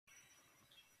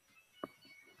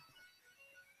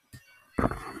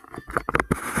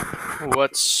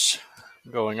What's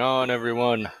going on,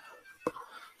 everyone?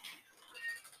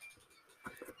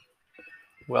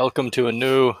 Welcome to a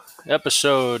new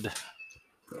episode.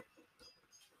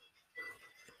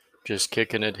 Just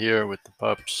kicking it here with the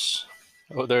pups.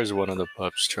 Oh, there's one of the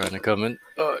pups trying to come in.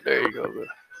 Oh, there you go.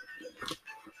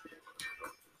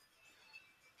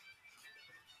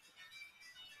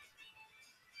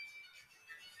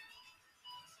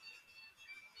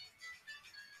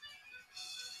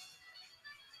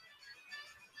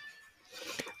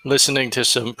 Listening to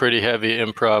some pretty heavy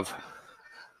improv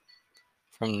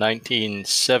from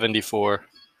 1974.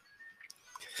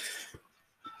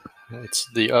 It's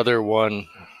the other one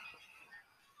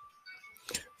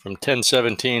from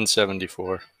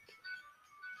 10/17/74.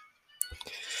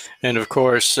 And of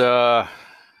course, the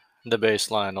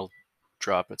bass line will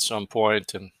drop at some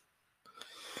point and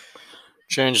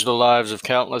change the lives of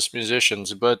countless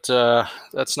musicians. But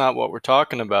that's not what we're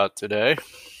talking about today.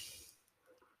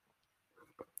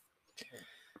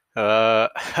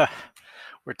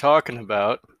 We're talking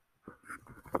about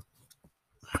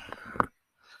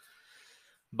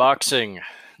boxing.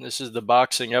 This is the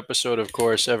boxing episode, of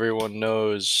course. Everyone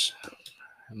knows,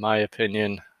 in my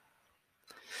opinion,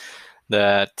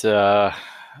 that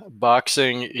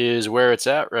boxing is where it's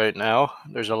at right now.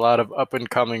 There's a lot of up and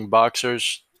coming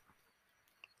boxers.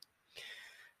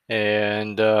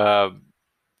 And, not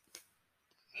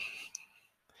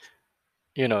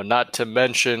to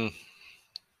mention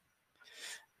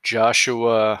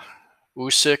Joshua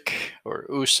Usyk or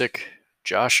Usyk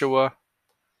Joshua.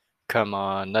 Come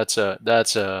on, that's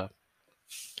a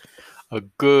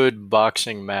good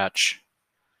boxing match.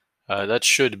 That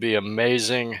should be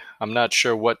amazing. I'm not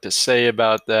sure what to say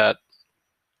about that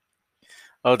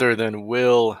other than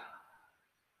will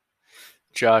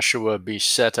Joshua be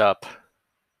set up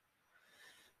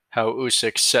how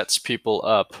Usyk sets people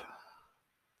up.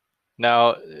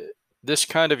 Now, this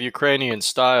kind of Ukrainian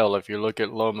style, if you look at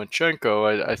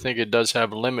Lomachenko, I think it does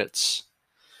have limits.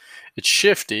 It's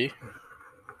shifty.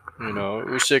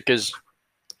 Usyk is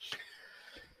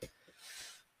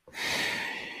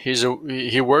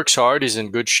he works hard. He's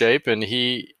in good shape, and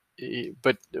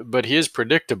but he is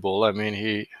predictable. I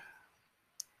mean,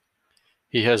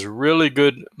 he has really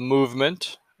good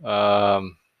movement,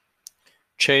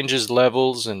 changes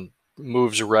levels, and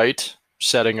moves right,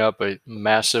 setting up a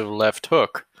massive left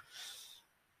hook.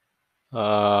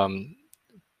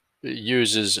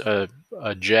 Uses a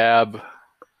jab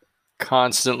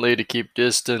constantly to keep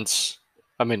distance.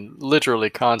 I mean, literally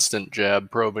constant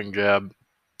jab, probing jab.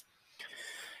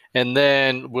 And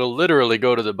then will literally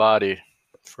go to the body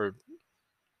for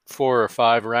 4 or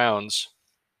 5 rounds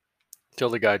till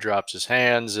the guy drops his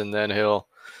hands, and then he'll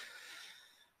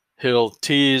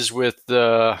tease with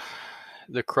the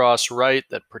cross right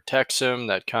that protects him,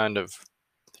 that kind of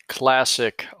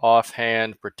classic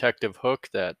offhand protective hook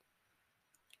that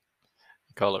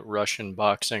you call it Russian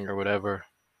boxing or whatever.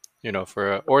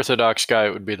 For an orthodox guy,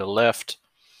 it would be the left.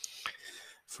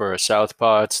 For a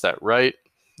southpaw, it's that right.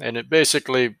 And it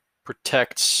basically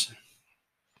protects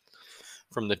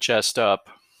from the chest up.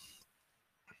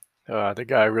 The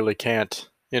guy really can't.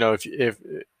 If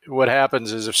what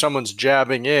happens is if someone's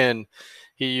jabbing in,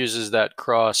 he uses that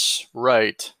cross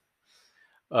right.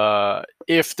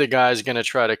 If the guy's going to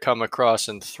try to come across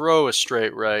and throw a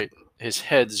straight right, his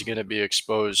head's going to be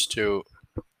exposed to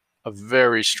a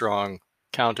very strong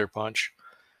counterpunch,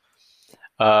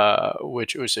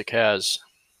 which Usyk has.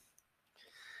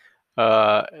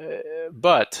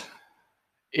 But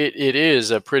it is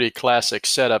a pretty classic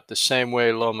setup, the same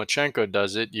way Lomachenko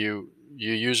does it. You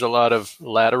use a lot of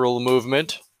lateral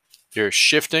movement. You're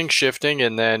shifting,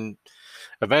 and then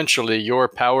eventually your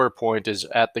power point is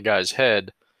at the guy's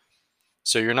head.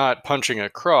 So you're not punching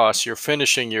across, you're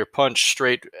finishing your punch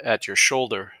straight at your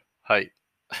shoulder height,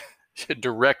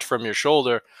 direct from your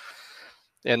shoulder,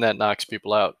 and that knocks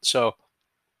people out. So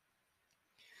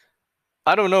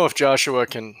I don't know if Joshua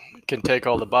can take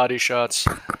all the body shots,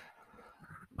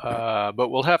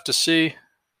 but we'll have to see.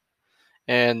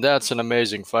 And that's an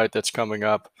amazing fight that's coming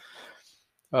up.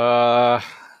 The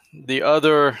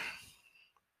other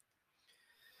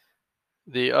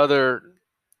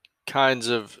kinds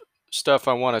of stuff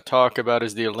I want to talk about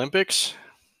is the Olympics,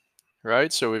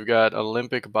 right? So we've got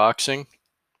Olympic boxing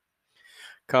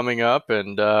coming up,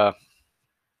 and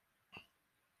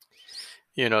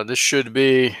this should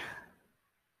be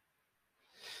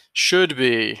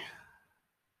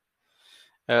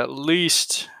at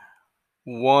least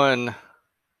one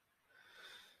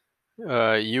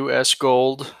U.S.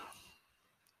 gold,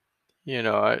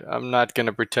 I'm not going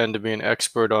to pretend to be an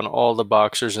expert on all the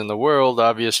boxers in the world.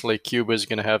 Obviously, Cuba is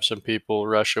going to have some people,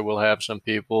 Russia will have some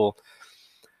people.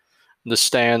 The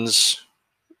stands,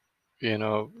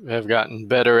 have gotten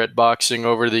better at boxing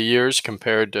over the years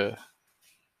compared to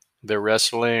their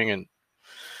wrestling, and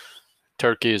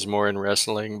Turkey is more in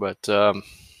wrestling. But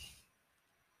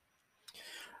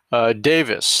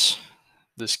Davis,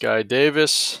 this guy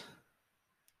Davis,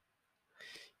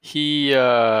 he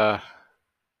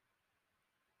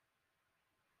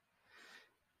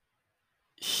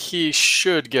he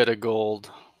should get a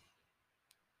gold.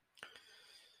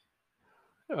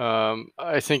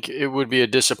 I think it would be a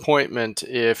disappointment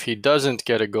if he doesn't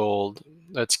get a gold.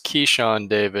 That's Keyshawn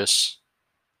Davis.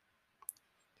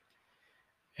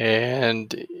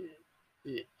 And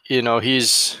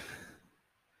he's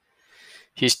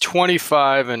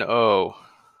 25-0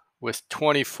 with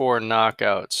 24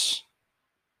 knockouts.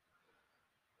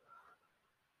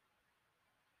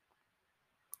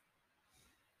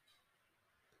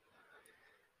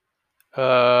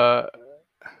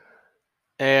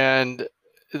 And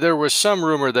there was some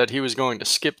rumor that he was going to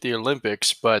skip the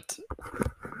Olympics, but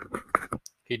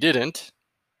he didn't.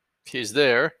 He's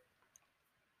there.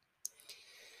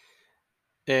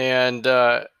 And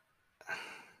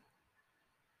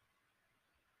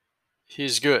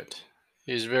he's good.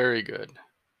 He's very good.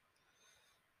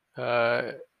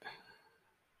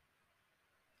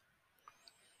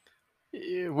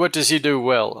 What does he do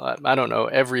well? I don't know,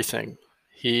 everything.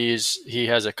 He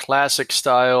has a classic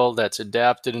style that's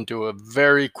adapted into a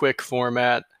very quick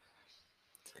format.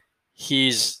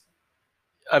 He's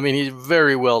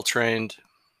very well trained.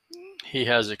 He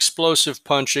has explosive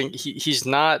punching. He's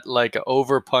not like an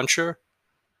over puncher,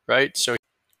 right? So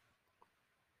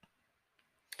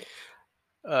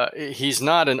he's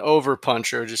not an over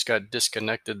puncher. Just got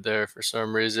disconnected there for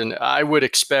some reason. I would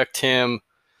expect him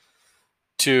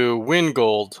to win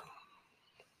gold.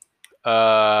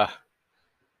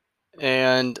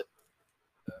 And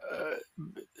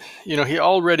he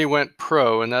already went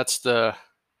pro, and that's the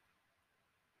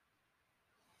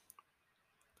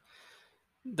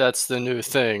new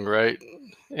thing, right?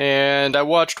 And I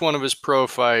watched one of his pro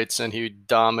fights, and he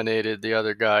dominated the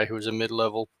other guy who was a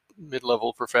mid-level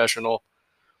professional.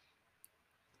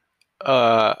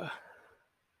 I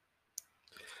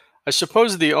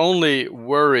suppose the only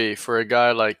worry for a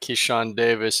guy like Keyshawn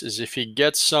Davis is if he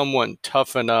gets someone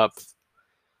tough enough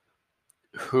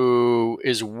who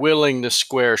is willing to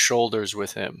square shoulders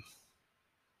with him,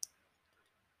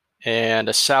 and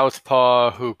a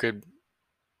southpaw who could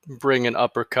bring an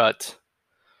uppercut.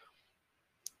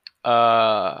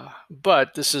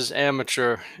 But this is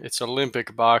amateur. It's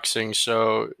Olympic boxing,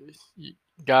 so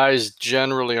guys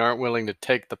generally aren't willing to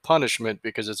take the punishment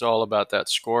because it's all about that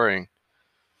scoring.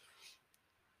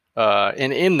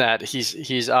 And in that,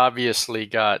 he's obviously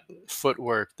got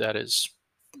footwork that is,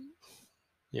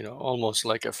 almost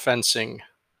like a fencing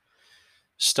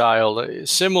style,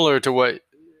 similar to what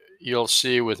you'll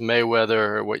see with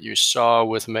Mayweather, or what you saw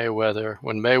with Mayweather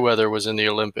when Mayweather was in the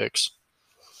Olympics.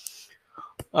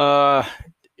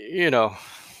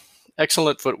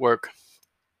 Excellent footwork,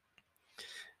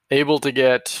 able to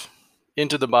get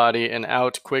into the body and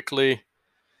out quickly,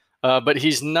 but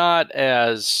he's not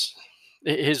as,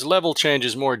 his level change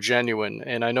is more genuine.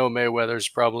 And I know Mayweather's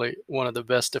probably one of the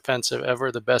best defensive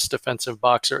ever, the best defensive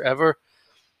boxer ever.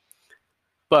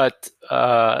 But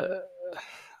I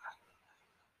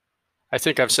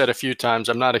think I've said a few times,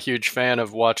 I'm not a huge fan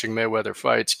of watching Mayweather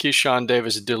fights. Keyshawn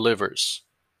Davis delivers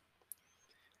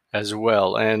as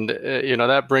well. And,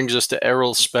 that brings us to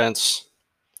Errol Spence,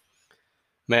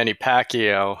 Manny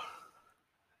Pacquiao.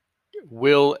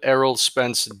 Will Errol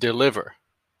Spence deliver?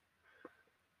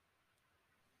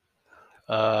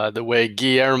 The way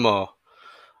Guillermo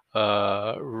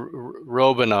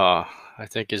Robina, I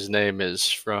think his name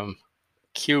is, from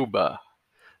Cuba.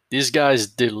 These guys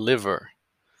deliver.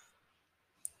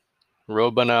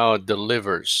 Robina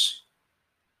delivers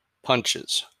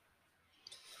punches.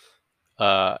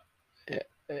 They're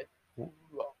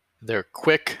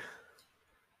quick.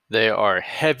 They are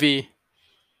heavy.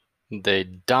 They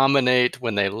dominate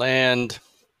when they land.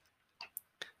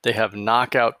 They have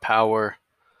knockout power.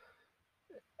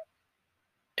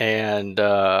 And,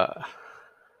 I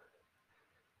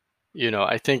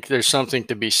think there's something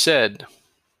to be said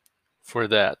for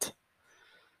that.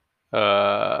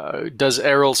 Does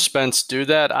Errol Spence do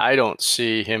that? I don't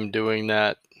see him doing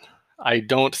that. I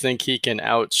don't think he can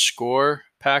outscore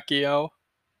Pacquiao.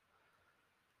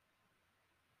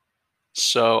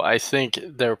 So I think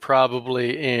they're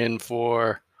probably in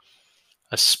for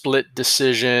a split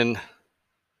decision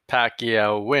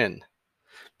Pacquiao win,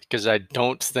 because I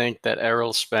don't think that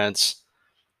Errol Spence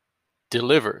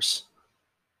delivers.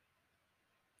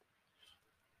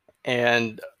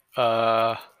 And,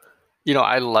 I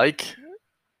like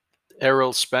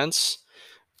Errol Spence,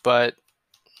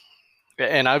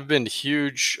 and I've been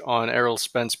huge on Errol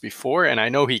Spence before, and I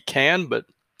know he can, but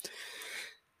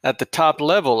at the top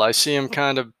level, I see him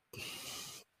kind of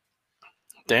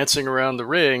dancing around the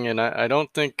ring, and I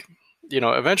don't think,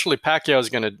 eventually Pacquiao is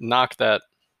going to knock that.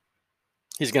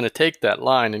 He's going to take that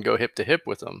line and go hip to hip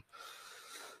with him.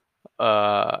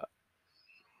 And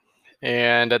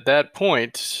at that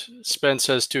point, Spence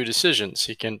has two decisions.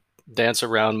 He can dance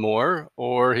around more,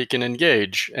 or he can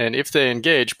engage. And if they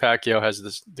engage, Pacquiao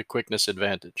has the quickness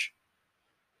advantage.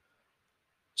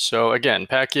 So again,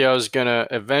 Pacquiao is going to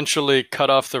eventually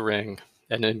cut off the ring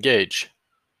and engage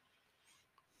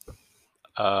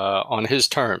on his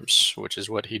terms, which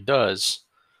is what he does.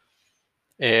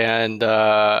 And,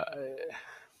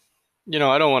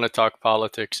 I don't want to talk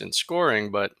politics and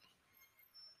scoring, but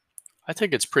I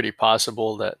think it's pretty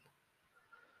possible that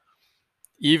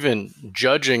even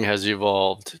judging has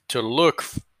evolved to look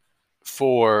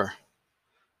for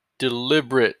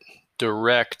deliberate,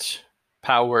 direct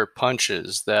power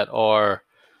punches that are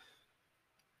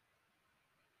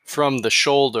from the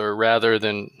shoulder rather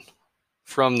than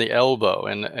from the elbow.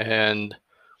 And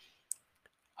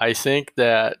I think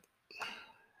that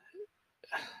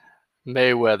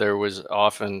Mayweather was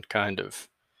often kind of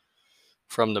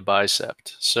from the bicep.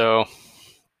 So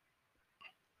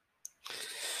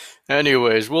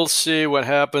anyways, we'll see what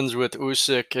happens with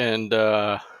Usyk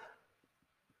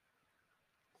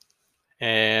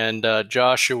and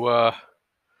Joshua.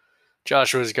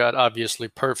 Joshua's got obviously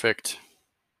perfect,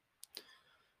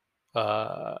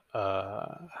 the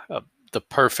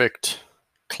perfect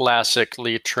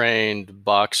classically trained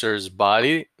boxer's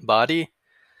body,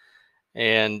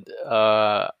 and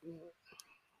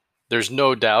there's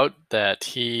no doubt that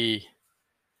he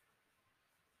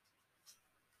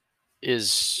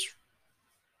is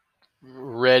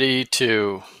ready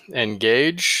to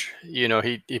engage.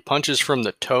 He punches from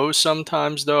the toe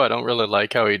sometimes, though. I don't really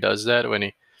like how he does that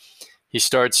when he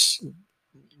starts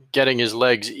getting his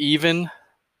legs even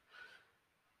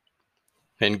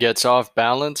and gets off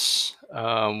balance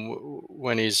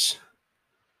when he's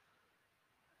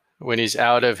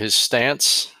out of his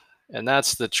stance, and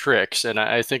that's the tricks. And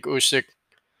I think Usyk,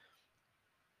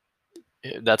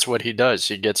 that's what he does.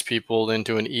 He gets people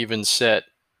into an even set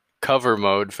cover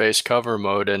mode, face cover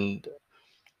mode, and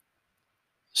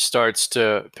starts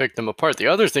to pick them apart. The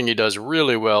other thing he does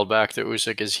really well, back to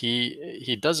Usyk, is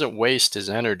he doesn't waste his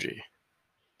energy,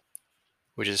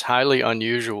 which is highly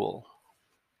unusual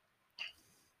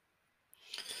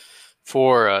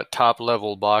for a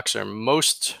top-level boxer.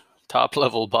 Most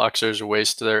top-level boxers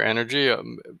waste their energy.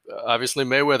 Obviously,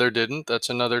 Mayweather didn't. That's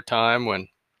another time when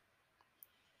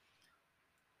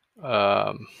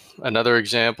another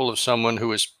example of someone who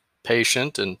was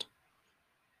patient and,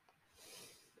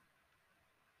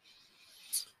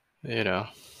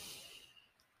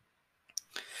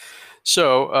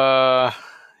 So,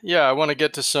 yeah, I want to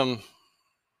get to some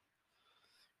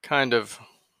kind of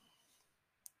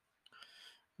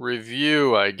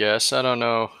review, I guess. I don't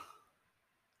know.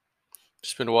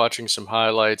 Just been watching some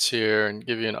highlights here and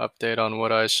give you an update on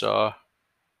what I saw.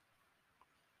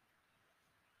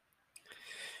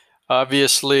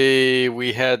 Obviously,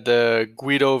 we had the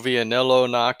Guido Vianello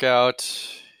knockout.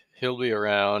 He'll be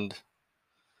around.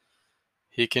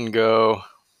 He can go.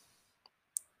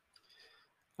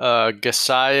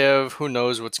 Gasayev, who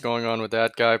knows what's going on with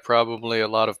that guy? Probably a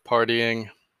lot of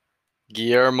partying.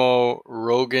 Guillermo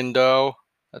Rogando,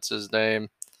 that's his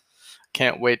name.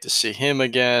 Can't wait to see him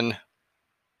again.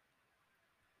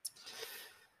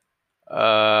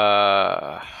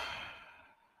 But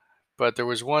there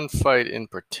was one fight in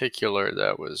particular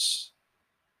that was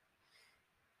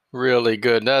really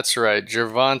good. That's right,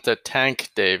 Gervonta Tank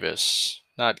Davis.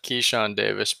 Not Keyshawn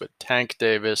Davis, but Tank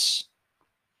Davis.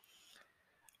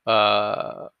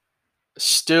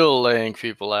 Still laying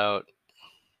people out.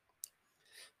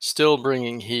 Still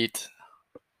bringing heat.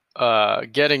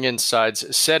 Getting inside,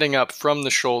 setting up from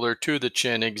the shoulder to the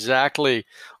chin, exactly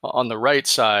on the right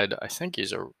side. I think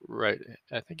he's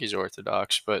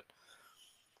orthodox, but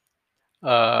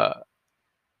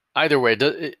either way,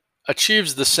 it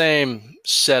achieves the same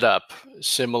setup,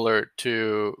 similar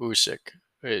to Usyk.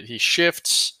 He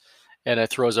shifts and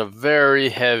it throws a very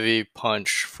heavy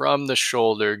punch from the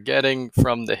shoulder, getting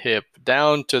from the hip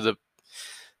down to the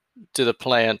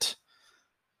plant,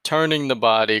 turning the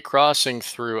body, crossing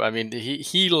through. I mean,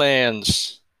 he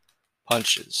lands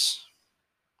punches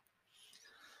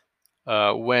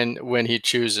when he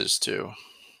chooses to.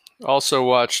 Also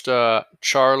watched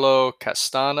Charlo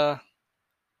Castana.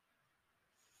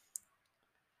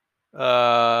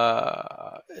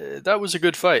 That was a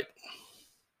good fight.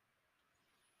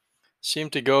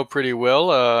 Seemed to go pretty well.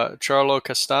 Charlo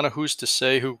Castana, who's to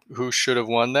say who should have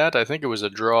won that? I think it was a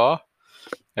draw,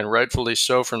 and rightfully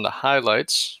so from the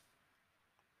highlights.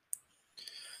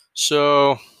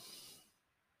 So,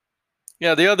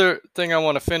 yeah, the other thing I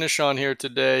want to finish on here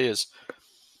today is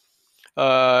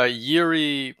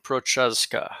Yuri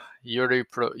Prochazka. Yuri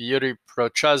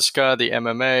Prochazka, the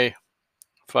MMA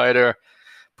fighter,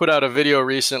 put out a video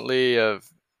recently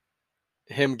of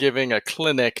him giving a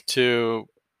clinic to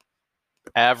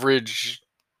average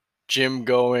gym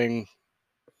going,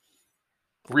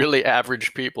 really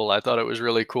average people. I thought it was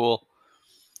really cool.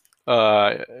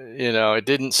 It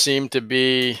didn't seem to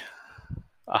be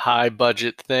a high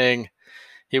budget thing.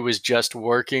 He was just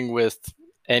working with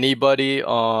anybody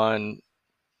on,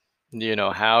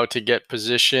 how to get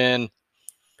position,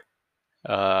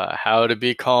 how to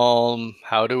be calm,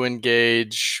 how to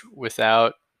engage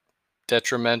without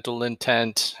detrimental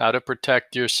intent, how to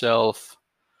protect yourself.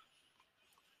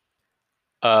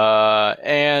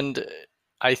 And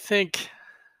I think,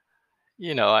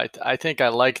 I think I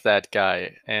like that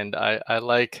guy. And I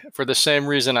like, for the same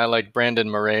reason I like Brandon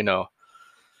Moreno,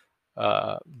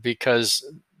 because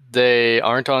they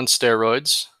aren't on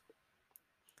steroids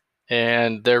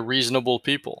and they're reasonable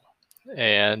people.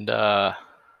 And,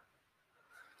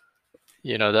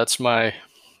 that's my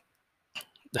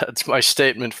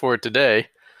statement for today.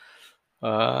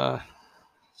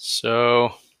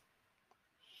 So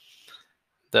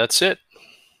that's it.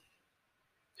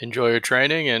 Enjoy your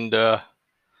training and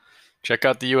check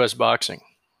out the U.S. boxing,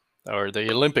 or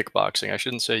the Olympic boxing. I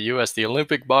shouldn't say U.S. The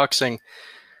Olympic boxing.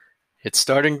 It's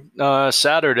starting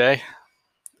Saturday,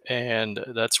 and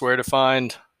that's where to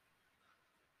find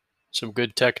some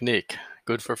good technique,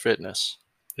 good for fitness.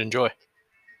 Enjoy.